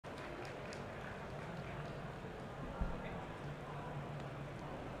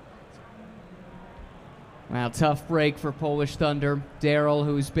Wow, tough break for Polish Thunder. Daryl,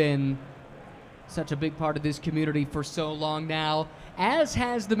 who's been such a big part of this community for so long now, as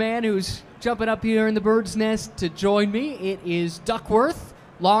has the man who's jumping up here in the bird's nest to join me. It is Duckworth.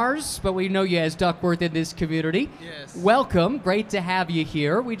 Lars, but we know you as Duckworth in this community. Yes. Welcome. Great to have you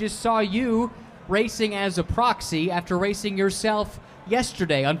here. We just saw you racing as a proxy after racing yourself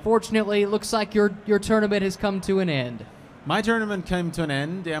yesterday. Unfortunately, it looks like your tournament has come to an end. My tournament came to an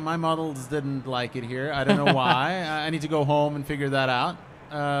end. Yeah, my models didn't like it here. I don't know why. I need to go home and figure that out.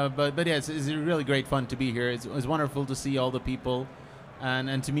 But yeah, it's really great fun to be here. It's wonderful to see all the people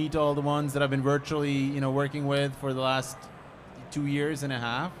and to meet all the ones that I've been virtually working with for the last 2 years and a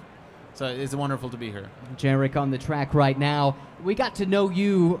half. So it's wonderful to be here. Jarek on the track right now. We got to know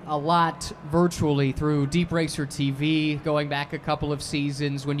you a lot virtually through DeepRacer TV, going back a couple of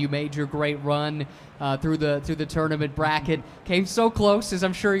seasons when you made your great run through the tournament bracket. Came so close, as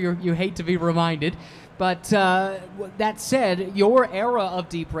I'm sure you hate to be reminded. But that said, your era of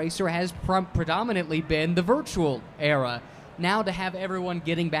DeepRacer has predominantly been the virtual era. Now to have everyone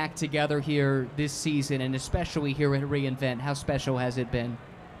getting back together here this season, and especially here at reInvent, how special has it been?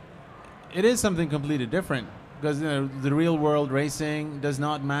 It is something completely different because the real world racing does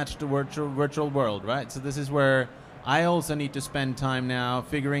not match the virtual world, right? So this is where I also need to spend time now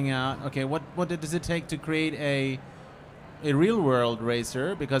figuring out, okay, what does it take to create a real world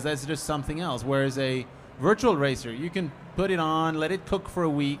racer, because that's just something else. Whereas a virtual racer, you can put it on, let it cook for a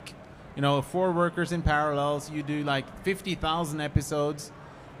week. 4 workers in parallels, you do like 50,000 episodes.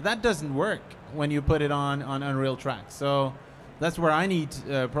 That doesn't work when you put it on real tracks. So that's where I need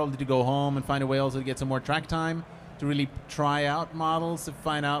probably to go home and find a way also to get some more track time, to really try out models, to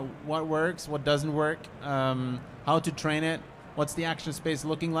find out what works, what doesn't work, how to train it, what's the action space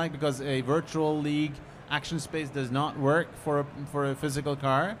looking like, because a virtual league action space does not work for a physical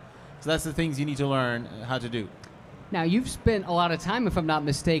car. So that's the things you need to learn how to do. Now, you've spent a lot of time, if I'm not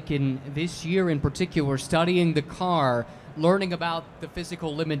mistaken, this year in particular, studying the car, learning about the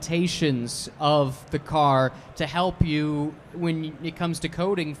physical limitations of the car to help you when it comes to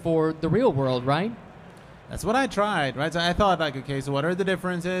coding for the real world, right? That's what I tried, right? So I thought, like, okay, so what are the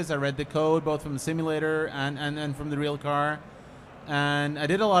differences? I read the code both from the simulator and from the real car. And I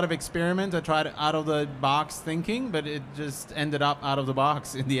did a lot of experiments. I tried out-of-the-box thinking, but it just ended up out of the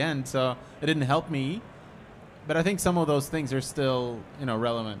box in the end. So it didn't help me. But I think some of those things are still,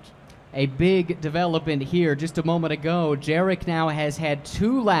 relevant. A big development here. Just a moment ago, Jarek now has had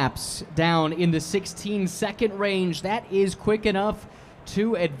 2 laps down in the 16-second range. That is quick enough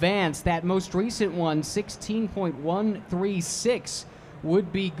to advance. That most recent one, 16.136,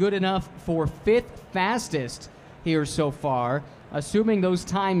 would be good enough for 5th fastest here so far. Assuming those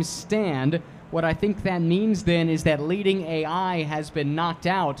times stand, what I think that means then is that leading AI has been knocked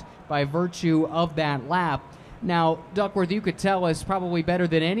out by virtue of that lap. Now, Duckworth, you could tell us probably better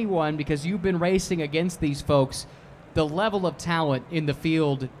than anyone, because you've been racing against these folks, the level of talent in the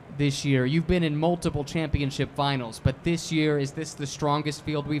field this year. You've been in multiple championship finals, but this year, is this the strongest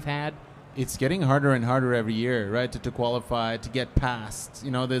field we've had? It's getting harder and harder every year, right, to qualify, to get past.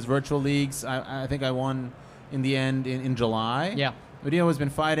 There's virtual leagues. I think I won in the end in July. Yeah. Video has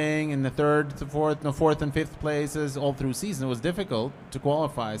been fighting in the 3rd to 4th, 4th and 5th places all through season. It was difficult to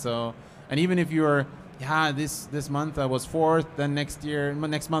qualify. So, and even if you're, this month I was 4th, then next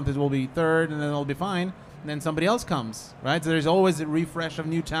month it will be 3rd, and then it'll be fine. And then somebody else comes, right? So there's always a refresh of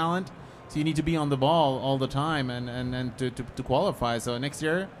new talent. So you need to be on the ball all the time and to qualify. So next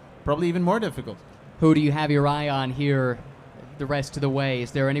year, probably even more difficult. Who do you have your eye on here the rest of the way?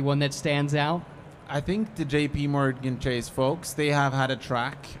 Is there anyone that stands out? I think the JP Morgan Chase folks, they have had a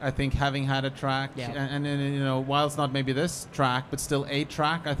track. I think having had a track, yeah. and while it's not maybe this track, but still a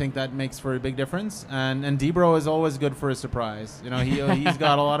track, I think that makes for a big difference. And Debro is always good for a surprise. He's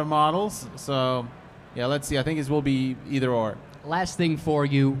got a lot of models. So, yeah, let's see. I think it will be either or. Last thing for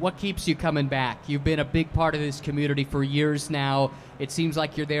you, what keeps you coming back? You've been a big part of this community for years now. It seems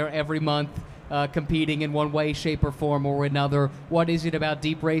like you're there every month, competing in one way, shape, or form or another. What is it about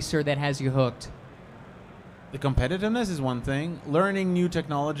DeepRacer that has you hooked? The competitiveness is one thing. Learning new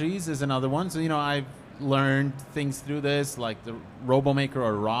technologies is another one. So, I've learned things through this, like the RoboMaker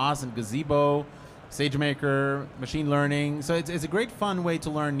or ROS and Gazebo, SageMaker, machine learning. So it's a great fun way to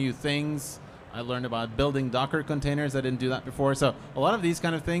learn new things. I learned about building Docker containers. I didn't do that before. So a lot of these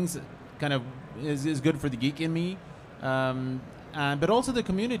kind of things is good for the geek in me. But also the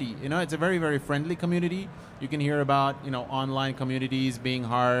community. It's a very, very friendly community. You can hear about, online communities being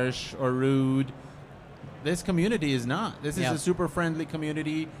harsh or rude. This community is not. This is a super friendly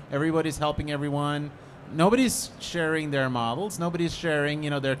community. Everybody's helping everyone. nobody's sharing their models, nobody's sharing,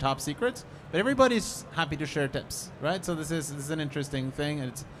 their top secrets, but everybody's happy to share tips, right? So this is an interesting thing,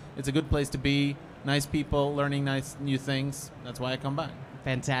 and it's a good place to be. Nice people, learning nice new things. That's why I come back.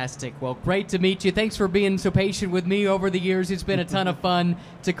 Fantastic. Well, great to meet you. Thanks for being so patient with me over the years. It's been a ton of fun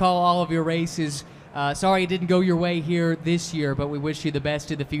to call all of your races. Sorry it didn't go your way here this year, but we wish you the best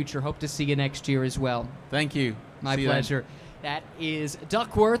in the future. Hope to see you next year as well. Thank you. My pleasure. That is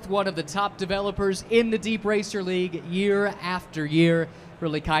Duckworth, one of the top developers in the DeepRacer League year after year.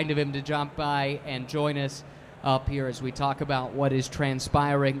 Really kind of him to jump by and join us up here as we talk about what is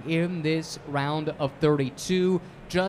transpiring in this round of 32.